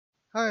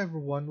Hi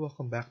everyone,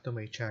 welcome back to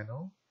my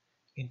channel.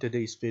 In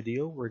today's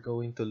video, we're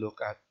going to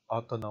look at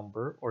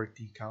AutoNumber or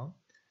TCOUNT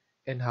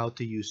and how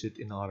to use it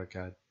in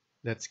AutoCAD.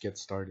 Let's get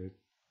started.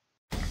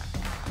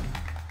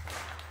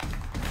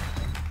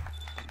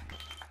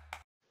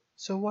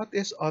 So what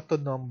is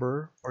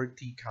AutoNumber or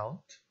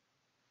TCOUNT?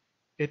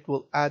 It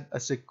will add a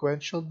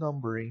sequential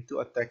numbering to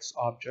a text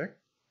object.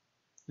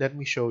 Let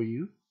me show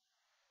you.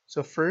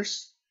 So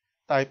first,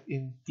 type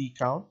in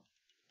TCOUNT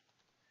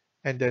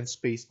and then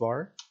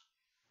spacebar.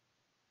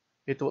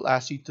 It will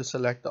ask you to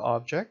select the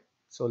object.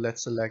 So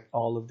let's select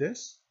all of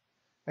this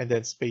and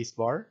then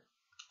spacebar.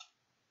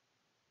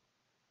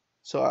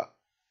 So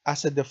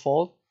as a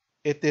default,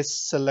 it is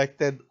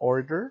selected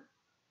order.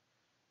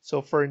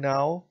 So for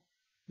now,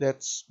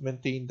 let's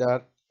maintain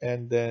that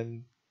and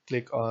then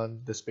click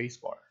on the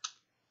spacebar.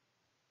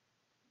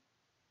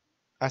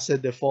 As a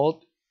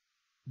default,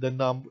 the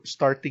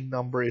starting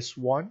number is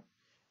 1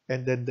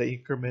 and then the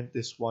increment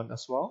is 1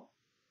 as well.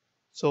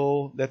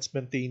 So let's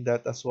maintain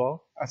that as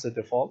well as a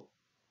default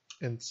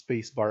and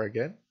spacebar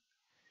again.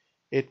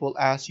 It will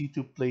ask you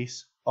to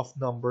place of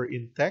number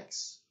in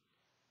text.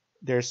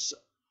 There's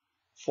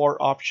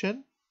 4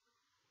 options: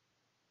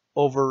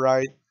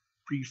 override,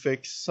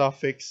 prefix,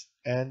 suffix,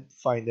 and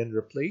find and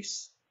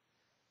replace.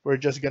 We're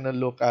just gonna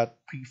look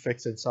at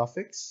prefix and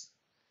suffix.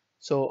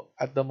 So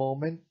at the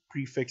moment,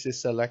 prefix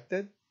is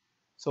selected.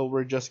 So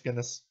we're just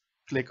gonna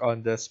click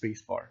on the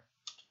spacebar.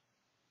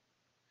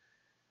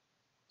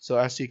 So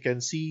as you can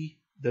see,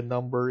 the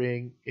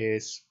numbering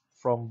is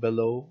from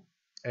below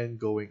and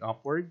going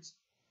upwards.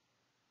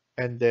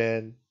 And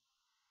then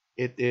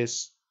it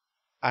is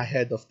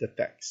ahead of the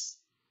text.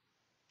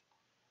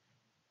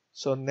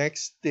 So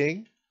next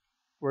thing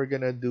we're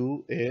gonna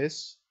do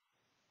is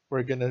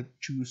we're gonna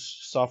choose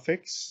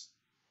suffix.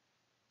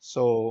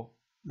 So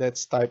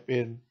let's type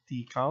in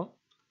TCOUNT,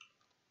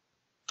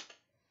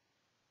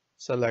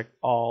 select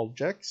all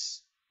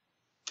objects,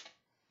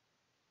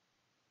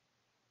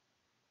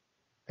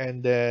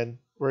 and then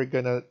we're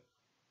gonna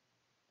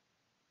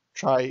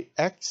try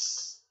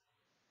X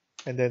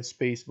and then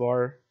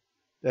spacebar.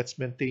 Let's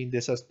maintain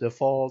this as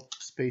default,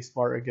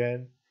 spacebar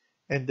again,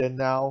 and then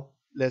now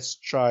let's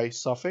try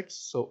suffix,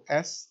 so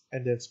S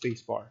and then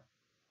spacebar.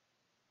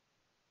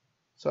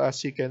 So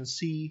as you can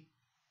see,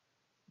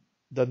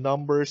 the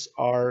numbers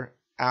are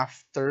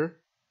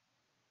after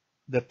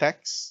the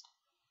text.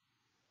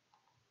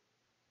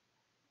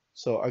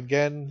 So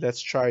again,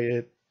 let's try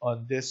it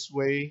on this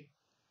way.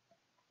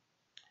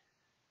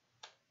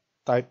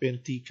 Type in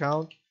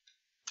TCOUNT,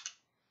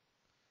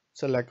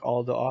 select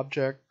all the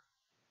object,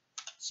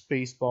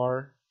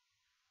 spacebar,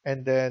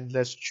 and then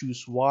let's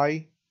choose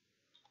Y.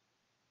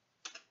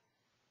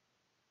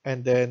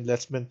 And then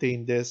let's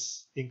maintain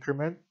this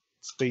increment,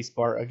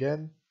 spacebar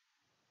again.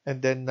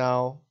 And then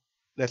now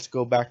let's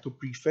go back to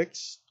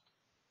prefix,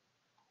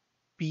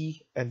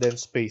 P, and then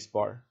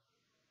spacebar.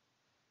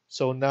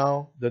 So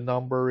now the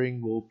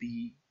numbering will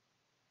be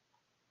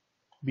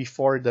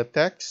before the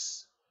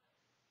text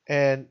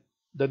and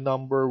the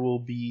number will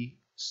be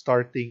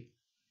starting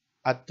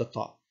at the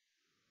top.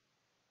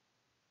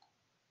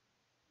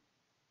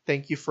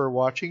 Thank you for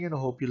watching and I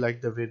hope you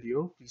liked the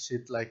video. Please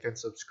hit like and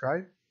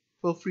subscribe.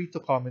 Feel free to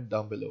comment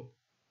down below.